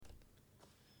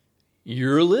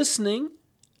You're listening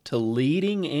to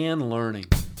Leading and Learning.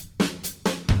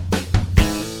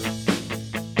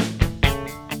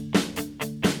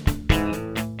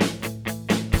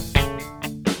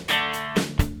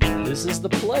 This is the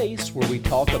place where we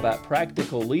talk about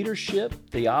practical leadership,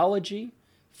 theology,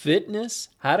 fitness,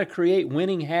 how to create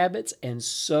winning habits, and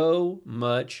so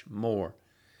much more.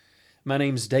 My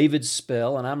name's David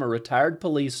Spell, and I'm a retired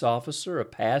police officer, a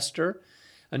pastor,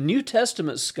 a New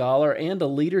Testament scholar, and a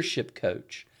leadership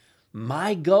coach.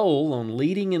 My goal on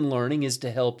Leading and Learning is to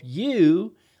help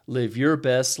you live your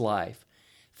best life.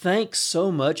 Thanks so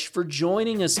much for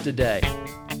joining us today.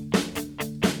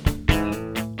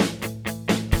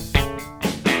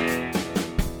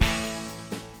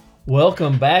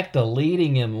 Welcome back to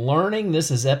Leading and Learning.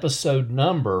 This is episode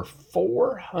number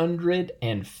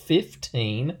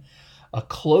 415, a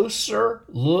closer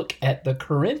look at the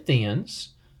Corinthians,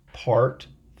 part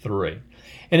 3.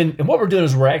 And what we're doing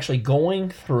is we're actually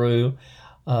going through,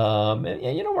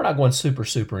 we're not going super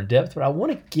in depth, but I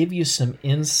want to give you some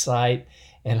insight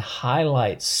and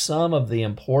highlight some of the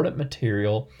important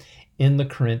material in the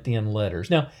Corinthian letters.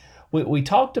 Now, we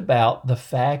talked about the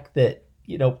fact that,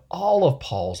 all of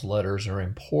Paul's letters are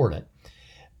important.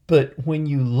 But when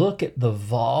you look at the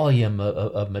volume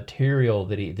of material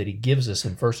that he gives us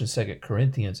in 1st and 2nd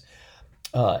Corinthians,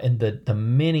 and the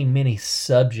many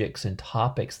subjects and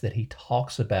topics that he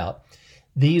talks about,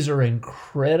 these are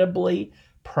incredibly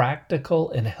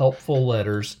practical and helpful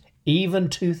letters, even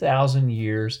 2,000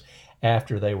 years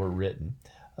after they were written.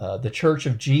 The Church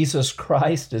of Jesus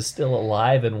Christ is still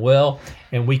alive and well,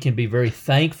 and we can be very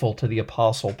thankful to the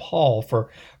Apostle Paul for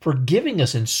giving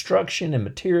us instruction and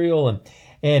material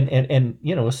and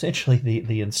essentially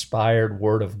the inspired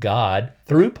Word of God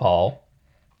through Paul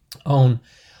on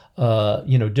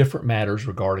different matters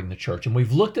regarding the church. And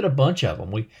we've looked at a bunch of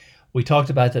them. We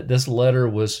talked about that this letter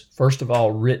was, first of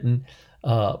all, written,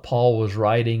 Paul was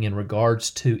writing in regards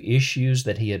to issues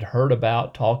that he had heard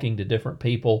about, talking to different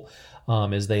people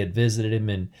as they had visited him,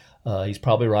 and he's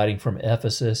probably writing from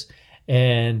Ephesus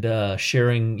and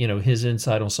sharing, his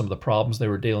insight on some of the problems they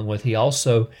were dealing with. He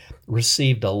also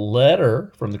received a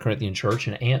letter from the Corinthian church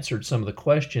and answered some of the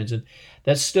questions, and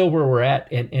that's still where we're at,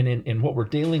 and what we're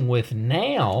dealing with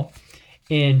now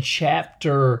in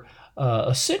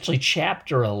essentially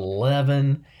chapter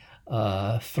 11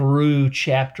 through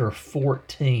chapter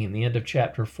 14, the end of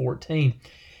chapter 14.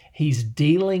 He's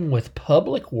dealing with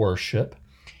public worship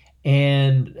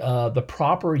and the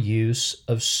proper use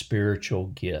of spiritual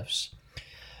gifts.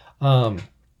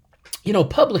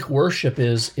 Public worship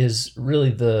is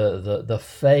really the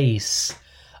face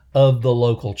of the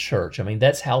local church. I mean,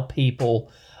 that's how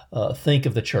people think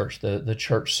of the church, the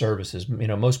church services.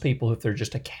 Most people, if they're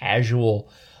just a casual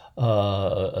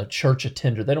a church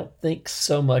attender, they don't think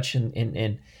so much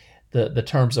in the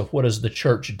terms of what does the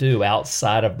church do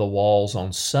outside of the walls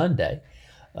on Sunday.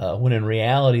 When in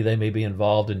reality, they may be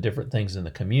involved in different things in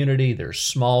the community. There's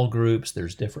small groups,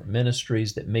 there's different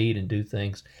ministries that meet and do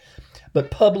things.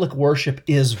 But public worship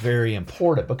is very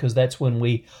important because that's when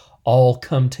we all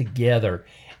come together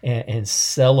and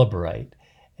celebrate.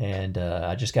 And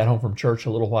I just got home from church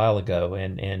a little while ago,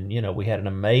 and we had an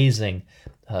amazing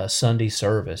Sunday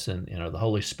service, and the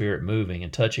Holy Spirit moving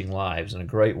and touching lives, and a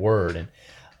great word. And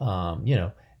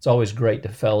it's always great to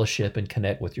fellowship and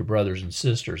connect with your brothers and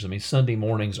sisters. I mean, Sunday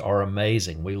mornings are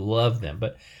amazing. We love them.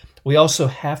 But we also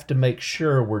have to make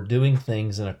sure we're doing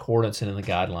things in accordance and in the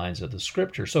guidelines of the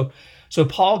Scripture. So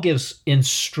Paul gives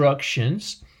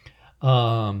instructions,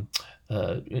 and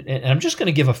I'm just going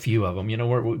to give a few of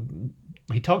them.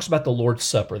 He talks about the Lord's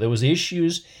Supper. There was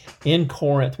issues in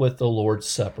Corinth with the Lord's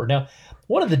Supper. Now,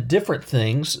 one of the different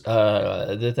things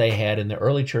that they had in the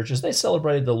early churches, they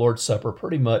celebrated the Lord's Supper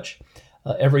pretty much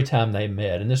every time they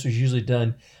met. And this was usually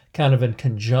done kind of in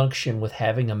conjunction with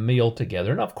having a meal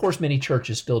together. And of course, many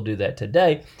churches still do that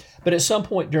today. But at some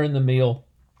point during the meal,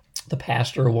 the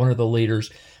pastor or one of the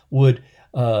leaders would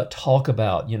talk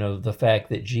about, the fact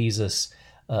that Jesus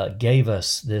gave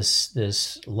us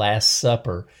this Last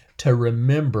Supper to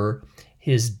remember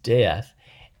his death.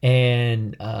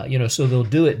 And, so they'll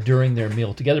do it during their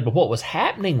meal together. But what was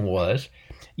happening was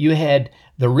you had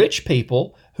the rich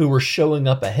people who were showing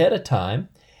up ahead of time,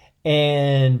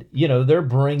 and, they're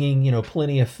bringing,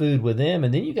 plenty of food with them.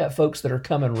 And then you got folks that are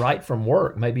coming right from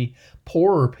work, maybe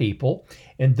poorer people,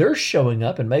 and they're showing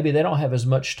up, and maybe they don't have as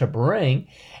much to bring.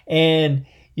 And,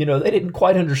 they didn't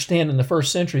quite understand in the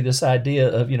first century this idea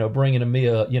of, bringing a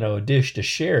meal, a dish to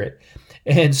share it.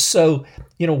 And so,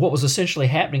 what was essentially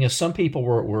happening is some people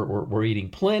were eating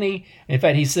plenty. In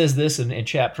fact, he says this in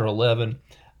chapter 11,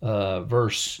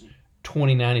 verse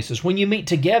 29, he says, when you meet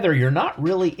together, you're not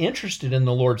really interested in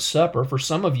the Lord's Supper. For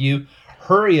some of you,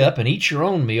 hurry up and eat your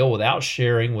own meal without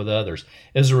sharing with others.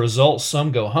 As a result,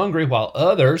 some go hungry while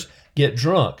others get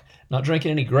drunk. Not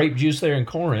drinking any grape juice there in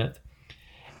Corinth.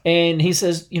 And he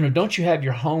says, don't you have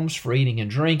your homes for eating and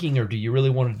drinking, or do you really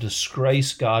want to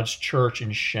disgrace God's church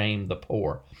and shame the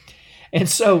poor? And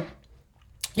so,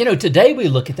 today we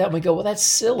look at that and we go, well, that's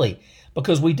silly,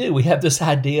 because we do. We have this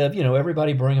idea of,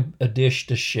 everybody bring a dish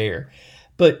to share.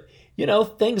 But,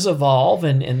 things evolve,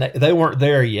 and they weren't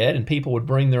there yet, and people would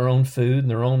bring their own food and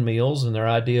their own meals, and their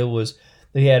idea was,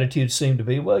 the attitude seemed to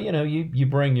be, well, you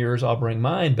bring yours, I'll bring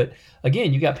mine. But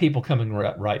again, you got people coming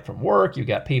right from work. You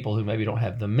got people who maybe don't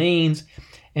have the means.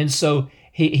 And so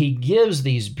he gives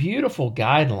these beautiful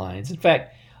guidelines. In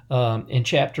fact, in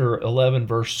chapter 11,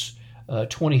 verse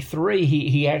 23,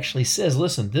 he actually says,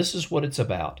 listen, this is what it's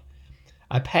about.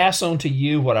 I pass on to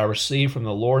you what I received from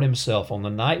the Lord himself. On the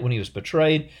night when he was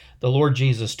betrayed, the Lord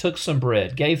Jesus took some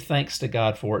bread, gave thanks to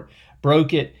God for it,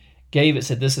 broke it, gave it,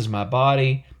 said, this is my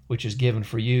body, which is given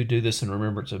for you. Do this in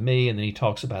remembrance of me. And then he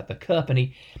talks about the cup,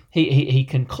 and he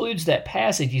concludes that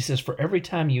passage. He says, for every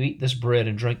time you eat this bread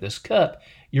and drink this cup,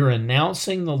 you're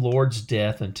announcing the Lord's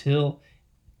death until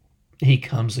he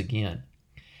comes again.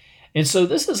 And so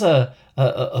this is a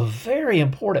very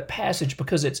important passage,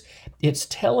 because it's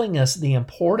telling us the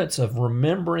importance of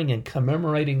remembering and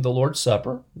commemorating the Lord's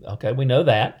Supper. Okay, we know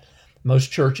that.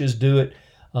 Most churches do it.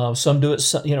 Some do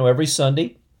it, every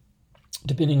Sunday,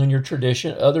 depending on your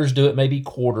tradition. Others do it maybe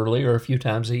quarterly or a few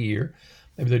times a year.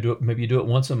 Maybe you do it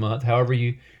once a month, however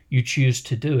you choose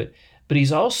to do it. But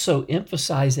he's also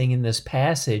emphasizing in this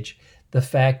passage the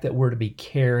fact that we're to be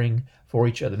caring for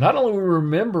each other. Not only are we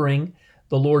remembering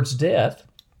the Lord's death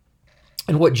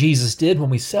and what Jesus did when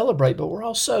we celebrate, but we're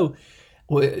also,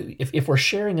 if we're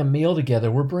sharing a meal together,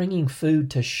 we're bringing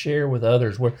food to share with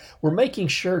others. We're making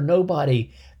sure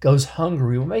nobody goes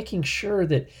hungry. We're making sure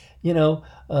that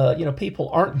people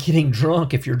aren't getting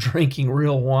drunk if you're drinking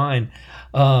real wine,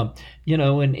 and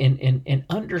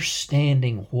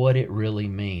understanding what it really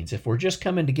means. If we're just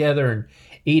coming together and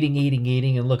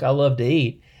eating, and look, I love to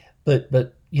eat, but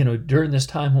during this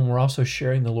time when we're also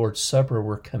sharing the Lord's Supper,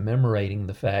 we're commemorating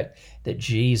the fact that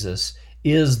Jesus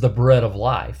is the bread of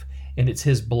life, and it's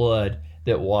his blood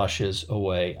that washes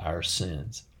away our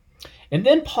sins. And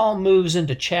then Paul moves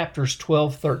into chapters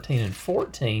 12, 13, and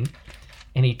 14,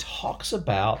 and he talks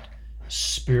about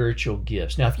spiritual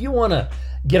gifts. Now, if you want to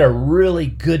get a really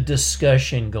good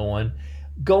discussion going,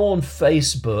 go on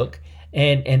Facebook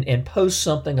and post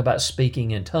something about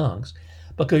speaking in tongues,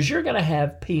 because you're going to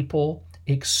have people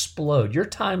explode. Your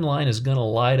timeline is going to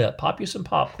light up. Pop you some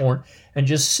popcorn and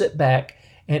just sit back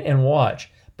and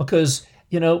watch, because,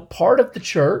 part of the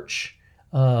church,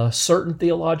 certain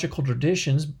theological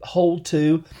traditions hold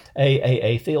to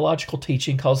a theological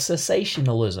teaching called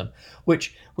cessationalism,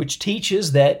 which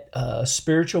teaches that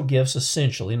spiritual gifts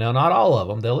essentially, now not all of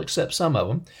them, they'll accept some of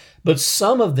them, but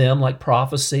some of them, like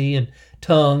prophecy and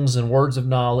tongues and words of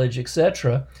knowledge,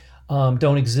 etc.,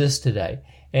 don't exist today,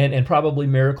 and probably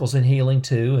miracles and healing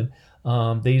too.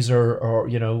 And these are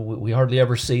we hardly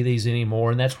ever see these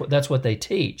anymore, and that's what they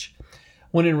teach.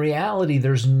 When in reality,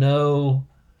 there's no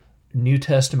New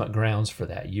Testament grounds for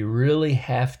that. You really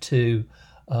have to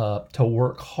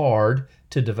work hard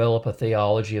to develop a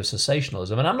theology of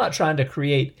cessationalism. And I'm not trying to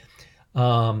create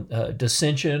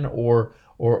dissension or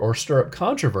stir up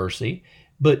controversy,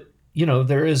 but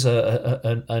there is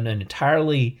an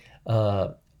entirely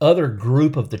other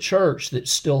group of the church that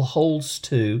still holds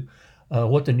to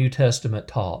what the New Testament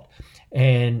taught,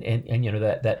 and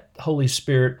that Holy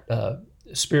Spirit,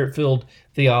 Spirit-filled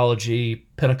theology,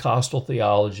 Pentecostal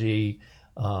theology,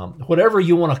 whatever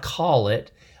you want to call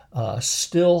it,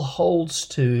 still holds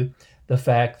to the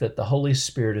fact that the Holy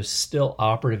Spirit is still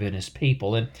operative in his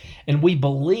people. And we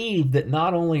believe that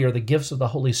not only are the gifts of the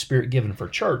Holy Spirit given for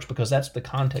church, because that's the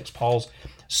context Paul's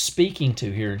speaking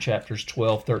to here in chapters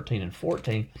 12, 13, and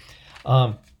 14,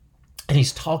 and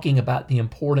he's talking about the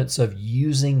importance of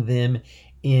using them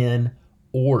in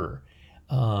order.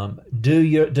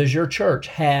 Does your church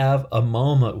have a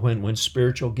moment when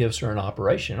spiritual gifts are in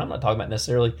operation? I'm not talking about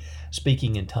necessarily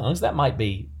speaking in tongues. That might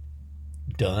be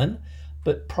done,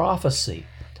 but prophecy,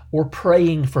 or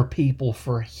praying for people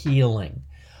for healing,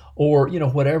 or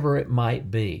whatever it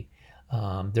might be.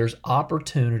 There's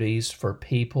opportunities for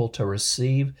people to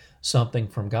receive something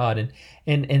from God,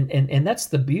 and that's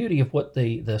the beauty of what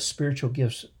the spiritual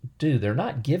gifts do. They're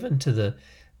not given to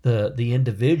the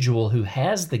individual who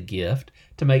has the gift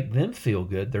to make them feel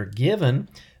good. They're given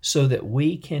so that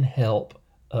we can help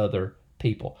other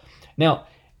people. Now,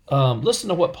 Listen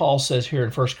to what Paul says here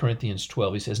in 1 Corinthians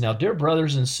 12. He says, "Now, dear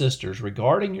brothers and sisters,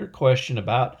 regarding your question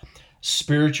about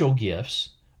spiritual gifts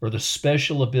or the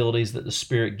special abilities that the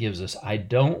Spirit gives us, I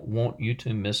don't want you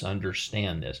to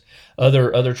misunderstand this."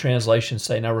 Other translations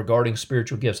say, "Now, regarding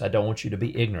spiritual gifts, I don't want you to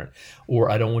be ignorant," or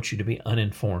 "I don't want you to be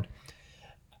uninformed."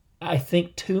 I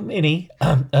think too many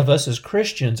of us as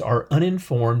Christians are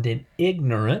uninformed and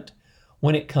ignorant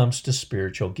when it comes to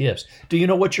spiritual gifts. Do you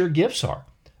know what your gifts are?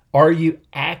 Are you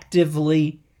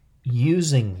actively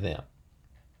using them?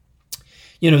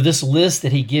 This list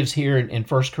that he gives here in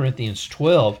 1 Corinthians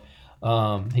 12,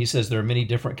 he says there are many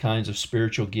different kinds of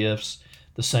spiritual gifts.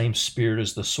 The same Spirit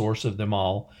is the source of them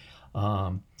all.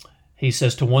 He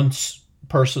says to one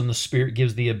person, the Spirit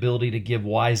gives the ability to give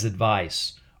wise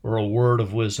advice or a word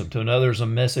of wisdom. To another is a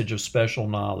message of special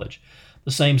knowledge.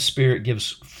 The same Spirit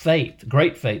gives faith,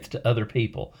 great faith, to other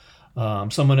people.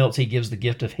 Someone else, he gives the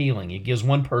gift of healing. He gives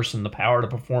one person the power to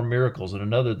perform miracles and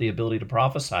another the ability to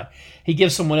prophesy. He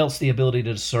gives someone else the ability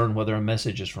to discern whether a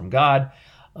message is from God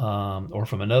or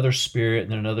from another spirit.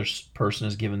 And then another person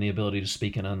is given the ability to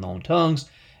speak in unknown tongues.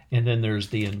 And then there's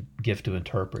the gift to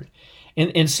interpret.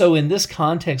 And so in this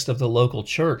context of the local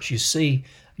church, you see,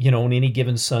 on any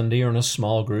given Sunday or in a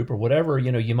small group or whatever,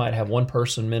 you might have one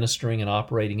person ministering and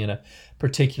operating in a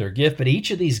particular gift. But each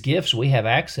of these gifts we have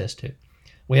access to.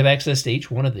 We have access to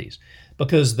each one of these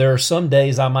because there are some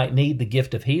days I might need the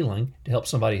gift of healing to help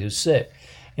somebody who's sick.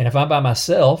 And if I'm by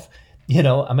myself,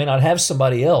 I may not have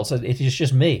somebody else. It's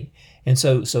just me. And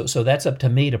so that's up to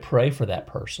me to pray for that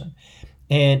person.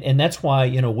 And that's why,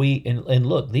 and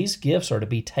look, these gifts are to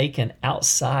be taken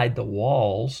outside the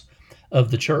walls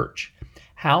of the church.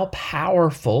 How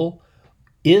powerful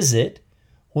is it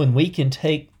when we can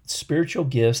take spiritual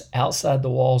gifts outside the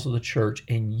walls of the church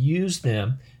and use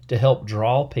them to help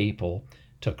draw people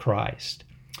to Christ?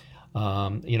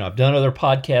 I've done other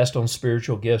podcasts on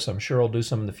spiritual gifts. I'm sure I'll do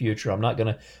some in the future. I'm not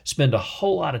going to spend a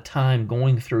whole lot of time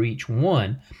going through each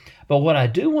one. But what I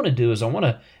do want to do is I want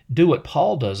to do what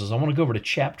Paul does, is I want to go over to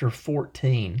chapter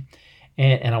 14,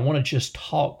 and I want to just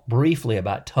talk briefly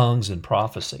about tongues and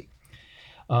prophecy.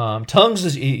 Tongues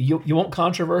is, you want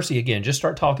controversy? Again, just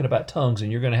start talking about tongues and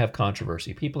you're going to have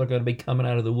controversy. People are going to be coming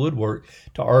out of the woodwork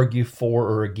to argue for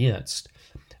or against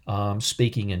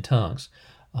speaking in tongues.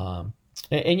 And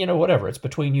whatever, it's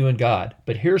between you and God.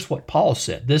 But here's what Paul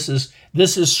said. This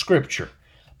is scripture.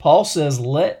 Paul says,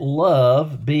 "Let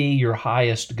love be your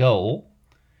highest goal,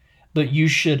 but you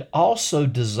should also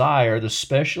desire the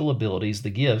special abilities, the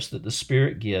gifts that the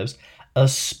Spirit gives,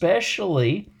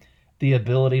 especially the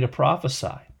ability to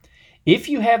prophesy. If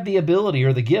you have the ability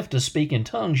or the gift to speak in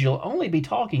tongues, you'll only be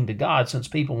talking to God since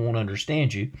people won't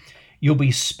understand you. You'll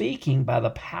be speaking by the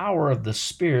power of the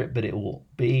Spirit, but it will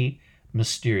be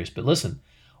mysterious." But listen,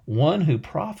 one who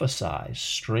prophesies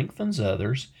strengthens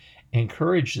others,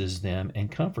 encourages them, and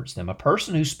comforts them. A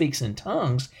person who speaks in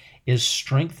tongues is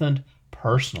strengthened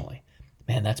personally.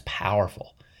 Man, that's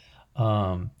powerful.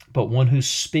 But one who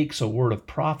speaks a word of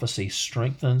prophecy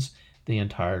strengthens the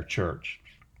entire church.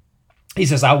 He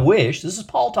says, "I wish," this is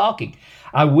Paul talking,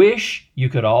 "I wish you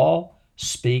could all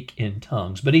speak in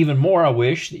tongues, but even more, I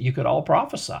wish that you could all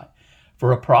prophesy.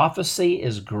 For a prophecy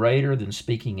is greater than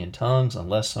speaking in tongues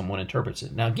unless someone interprets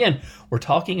it." Now, again, we're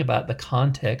talking about the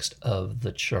context of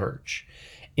the church.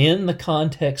 In the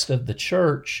context of the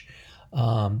church,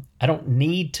 I don't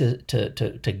need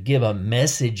to give a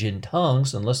message in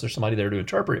tongues unless there's somebody there to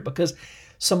interpret it, because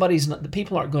the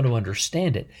people aren't going to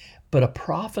understand it. But a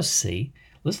prophecy,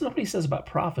 listen to what he says about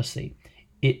prophecy.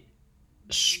 It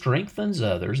strengthens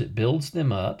others, it builds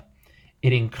them up,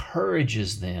 it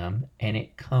encourages them, and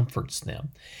it comforts them.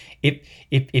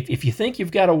 If you think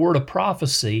you've got a word of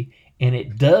prophecy and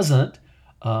it doesn't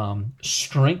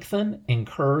strengthen,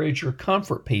 encourage, or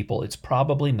comfort people, it's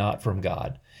probably not from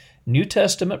God. New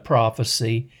Testament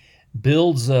prophecy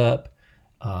builds up,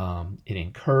 it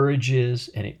encourages,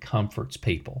 and it comforts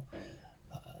people.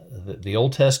 The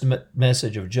Old Testament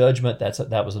message of judgment,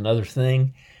 that was another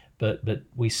thing, but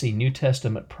we see New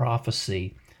Testament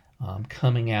prophecy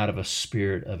coming out of a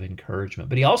spirit of encouragement.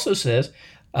 But he also says,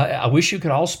 "I wish you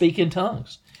could all speak in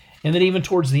tongues." And then even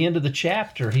towards the end of the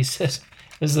chapter, he says,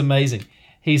 this is amazing.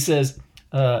 He says,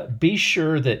 "Be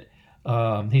sure that,"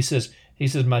 he says,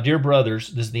 "My dear brothers,"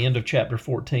 this is the end of chapter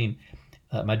 14,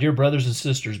 "My dear brothers and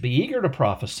sisters, be eager to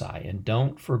prophesy and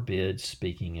don't forbid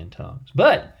speaking in tongues.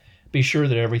 But be sure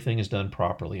that everything is done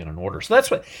properly and in order." So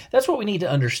that's what we need to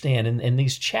understand. In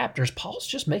these chapters, Paul's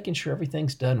just making sure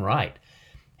everything's done right.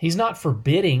 He's not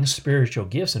forbidding spiritual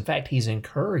gifts. In fact, he's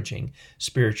encouraging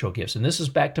spiritual gifts. And this is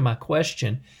back to my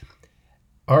question.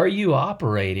 Are you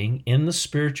operating in the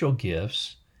spiritual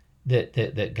gifts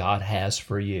that God has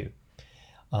for you.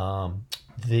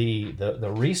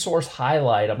 The resource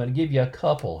highlight, I'm going to give you a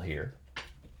couple here.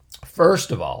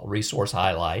 First of all, resource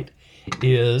highlight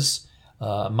is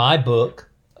my book,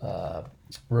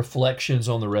 Reflections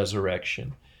on the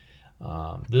Resurrection.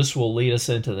 This will lead us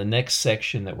into the next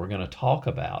section that we're going to talk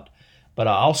about. But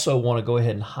I also want to go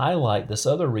ahead and highlight this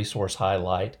other resource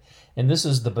highlight, and this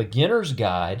is The Beginner's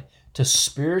Guide to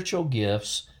Spiritual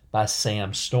Gifts by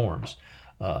Sam Storms.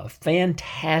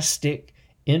 Fantastic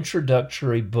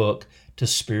introductory book to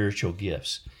spiritual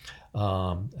gifts.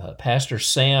 Pastor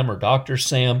Sam, or Dr.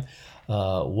 Sam,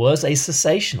 was a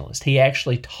cessationalist. He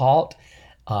actually taught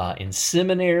in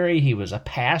seminary. He was a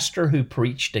pastor who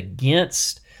preached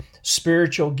against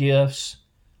spiritual gifts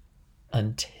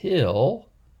until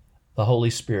the Holy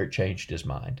Spirit changed his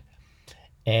mind.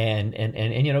 And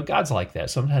you know, God's like that.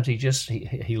 Sometimes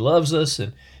he loves us,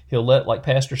 and he'll let, like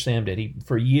Pastor Sam did.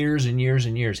 For years and years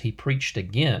and years, he preached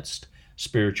against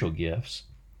spiritual gifts.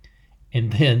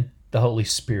 And then the Holy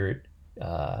Spirit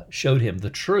showed him the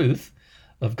truth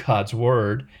of God's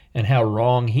Word and how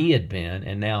wrong he had been.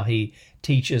 And now he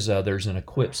teaches others and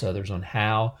equips others on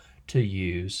how to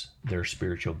use their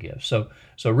spiritual gifts.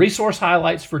 So resource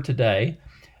highlights for today,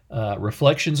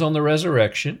 Reflections on the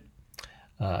Resurrection.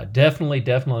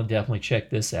 Definitely check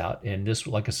this out. And this,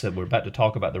 like I said, we're about to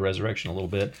talk about the resurrection a little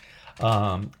bit.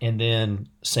 And then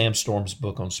Sam Storm's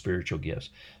book on spiritual gifts.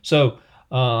 So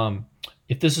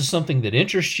if this is something that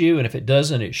interests you, and if it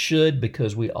doesn't, it should,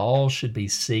 because we all should be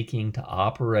seeking to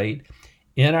operate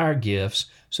in our gifts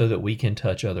so that we can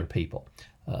touch other people.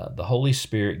 The Holy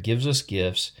Spirit gives us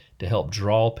gifts to help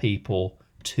draw people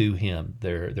to Him.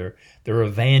 They're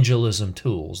evangelism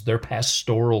tools. They're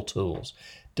pastoral tools.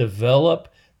 Develop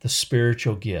the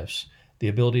spiritual gifts, the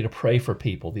ability to pray for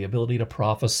people, the ability to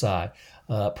prophesy.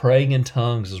 Praying in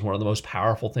tongues is one of the most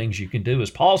powerful things you can do,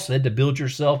 as Paul said, to build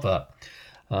yourself up.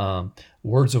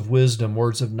 Words of wisdom,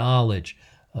 words of knowledge,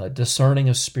 discerning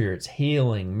of spirits,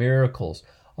 healing, miracles.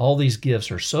 All these gifts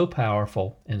are so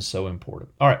powerful and so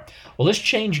important. All right, well, let's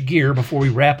change gear before we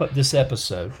wrap up this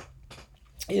episode,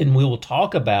 and we will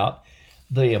talk about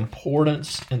the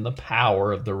importance and the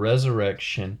power of the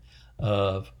resurrection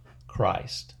of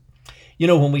Christ. You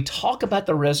know, when we talk about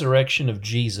the resurrection of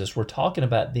Jesus, we're talking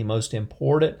about the most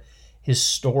important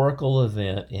historical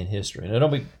event in history. Now,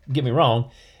 don't get me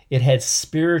wrong, it had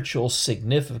spiritual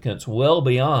significance well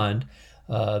beyond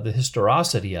the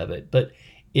historicity of it. But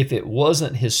if it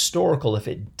wasn't historical, if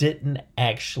it didn't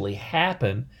actually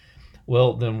happen,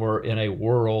 well, then we're in a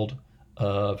world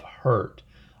of hurt.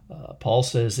 Paul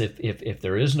says if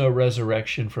there is no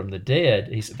resurrection from the dead,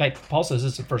 in fact, Paul says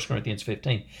this in 1 Corinthians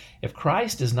 15, if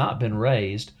Christ has not been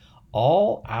raised,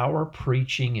 all our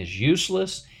preaching is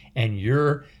useless and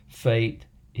your faith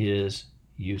is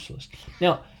useless.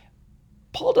 Now,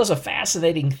 Paul does a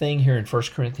fascinating thing here in 1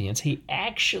 Corinthians. He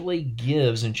actually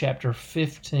gives in chapter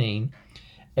 15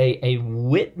 a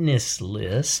witness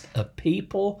list of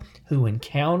people who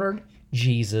encountered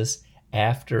Jesus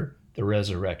after the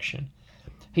resurrection.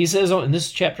 He says, in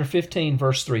this chapter 15,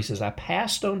 verse 3, says, I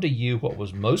passed on to you what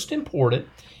was most important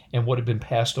and what had been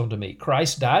passed on to me.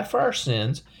 Christ died for our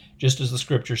sins, just as the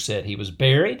Scripture said. He was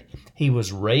buried. He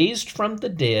was raised from the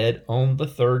dead on the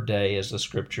third day, as the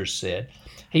Scripture said.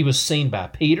 He was seen by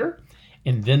Peter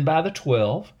and then by the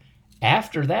 12.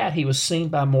 After that, he was seen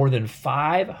by more than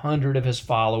 500 of his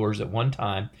followers at one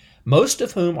time, most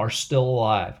of whom are still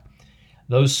alive,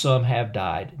 though some have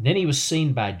died. Then he was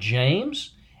seen by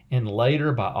James, and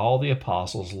later by all the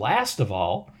apostles. Last of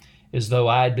all, as though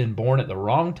I had been born at the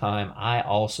wrong time, I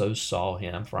also saw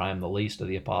him, for I am the least of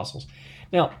the apostles.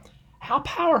 Now, how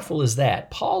powerful is that?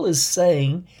 Paul is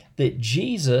saying that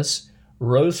Jesus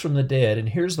rose from the dead, and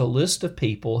here's the list of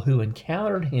people who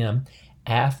encountered him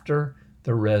after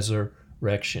the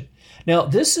resurrection. Now,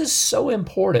 this is so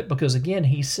important because, again,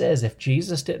 he says if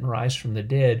Jesus didn't rise from the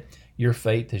dead, your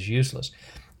faith is useless.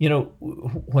 You know,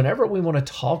 whenever we want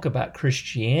to talk about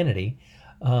Christianity,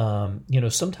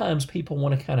 sometimes people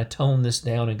want to kind of tone this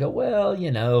down and go, well,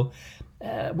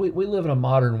 we live in a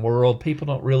modern world. People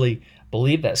don't really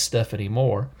believe that stuff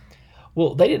anymore.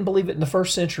 Well, they didn't believe it in the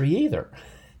first century either.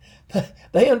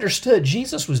 They understood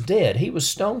Jesus was dead. He was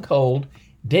stone cold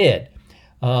dead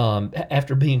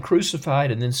after being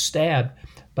crucified and then stabbed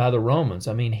by the Romans.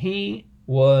 I mean, he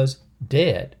was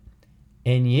dead.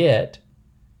 And yet,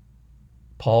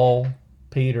 Paul,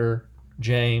 Peter,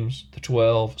 James, the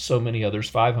 12, so many others,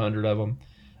 500 of them,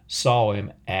 saw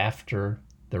him after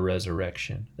the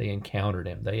resurrection. They encountered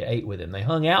him. They ate with him. They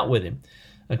hung out with him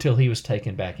until he was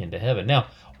taken back into heaven. Now,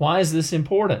 why is this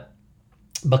important?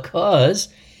 Because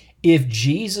if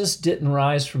Jesus didn't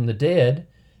rise from the dead,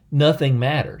 nothing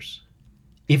matters.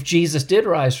 If Jesus did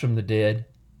rise from the dead,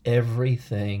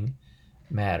 everything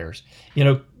matters. You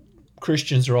know,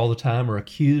 Christians are all the time are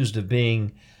accused of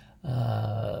being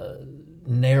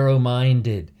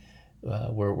narrow-minded.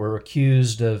 We're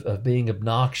accused of being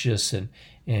obnoxious and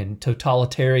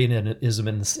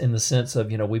totalitarianism in the sense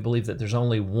of, we believe that there's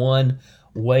only one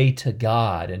way to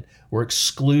God, and we're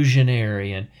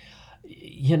exclusionary. And,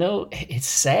 it's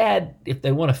sad if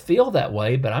they want to feel that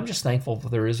way, but I'm just thankful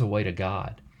that there is a way to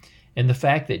God. And the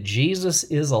fact that Jesus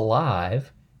is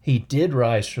alive, he did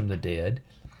rise from the dead,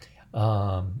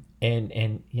 and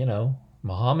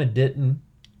Muhammad didn't.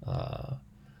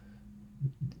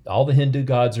 All the Hindu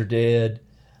gods are dead.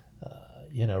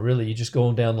 Really, you just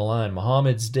going down the line.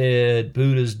 Muhammad's dead.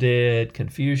 Buddha's dead.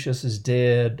 Confucius is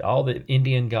dead. All the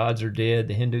Indian gods are dead.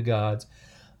 The Hindu gods.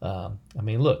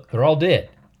 Look, they're all dead.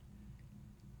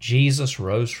 Jesus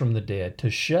rose from the dead to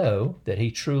show that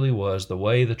he truly was the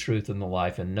way, the truth, and the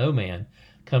life, and no man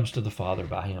comes to the Father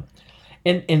by him.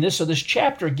 So this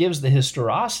chapter gives the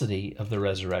historicity of the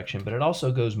resurrection, but it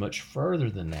also goes much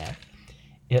further than that.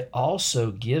 It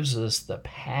also gives us the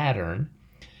pattern,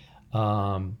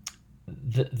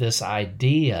 this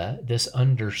idea, this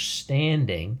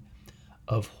understanding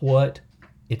of what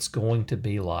it's going to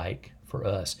be like for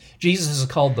us. Jesus is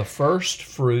called the first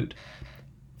fruit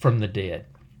from the dead.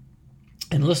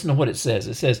 And listen to what it says.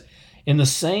 It says, in the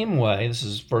same way, this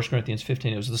is 1 Corinthians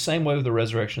 15, it was the same way with the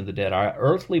resurrection of the dead. Our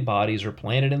earthly bodies are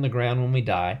planted in the ground when we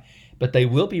die, but they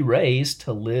will be raised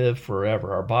to live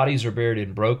forever. Our bodies are buried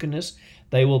in brokenness.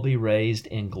 They will be raised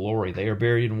in glory. They are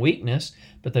buried in weakness,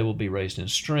 but they will be raised in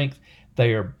strength.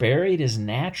 They are buried as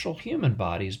natural human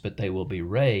bodies, but they will be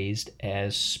raised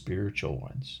as spiritual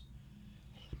ones.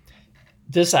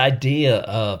 This idea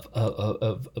of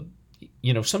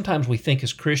sometimes we think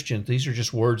as Christians, these are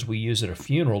just words we use at a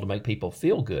funeral to make people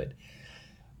feel good.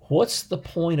 What's the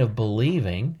point of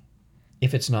believing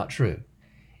if it's not true?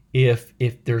 If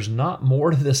there's not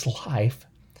more to this life,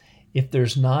 if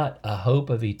there's not a hope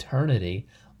of eternity,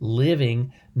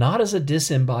 living not as a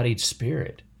disembodied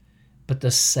spirit, but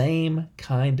the same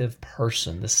kind of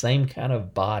person, the same kind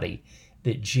of body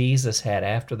that Jesus had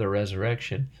after the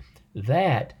resurrection,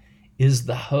 that is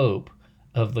the hope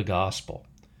of the gospel.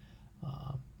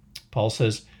 Paul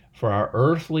says, for our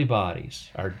earthly bodies,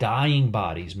 our dying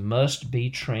bodies, must be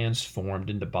transformed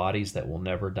into bodies that will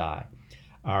never die.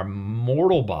 Our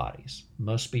mortal bodies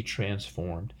must be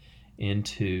transformed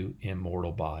into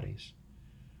immortal bodies.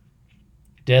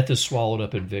 Death is swallowed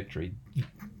up in victory.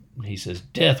 He says,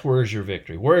 death, where's your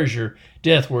victory? Where's your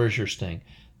death? Where's your sting?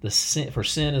 For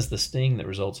sin is the sting that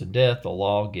results in death. The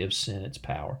law gives sin its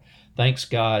power. Thank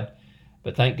God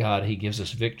he gives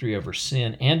us victory over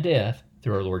sin and death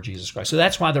through our Lord Jesus Christ. So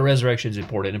that's why the resurrection is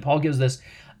important. And Paul gives this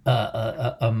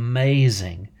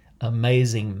amazing,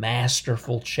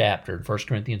 masterful chapter in 1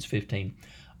 Corinthians 15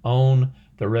 on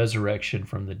the resurrection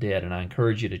from the dead. And I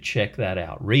encourage you to check that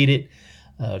out. Read it,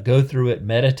 go through it,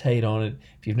 meditate on it.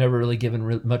 If you've never really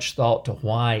given much thought to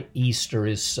why Easter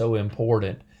is so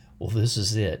important, well, this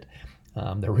is it.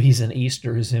 The reason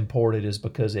Easter is important is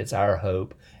because it's our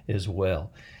hope as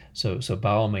well. So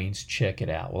by all means, check it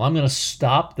out. Well, I'm going to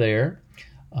stop there.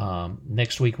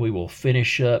 Next week we will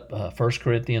finish up 1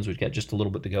 Corinthians. We've got just a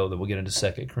little bit to go, then we'll get into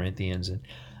 2 Corinthians. And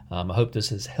I hope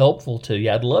this is helpful to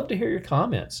you. I'd love to hear your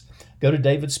comments. Go to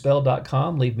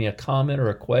davidspell.com, leave me a comment or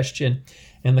a question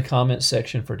in the comment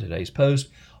section for today's post.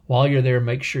 While you're there,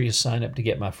 make sure you sign up to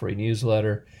get my free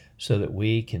newsletter so that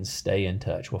we can stay in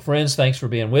touch. Well, friends, thanks for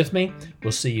being with me.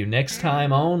 We'll see you next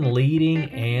time on Leading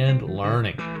and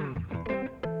Learning.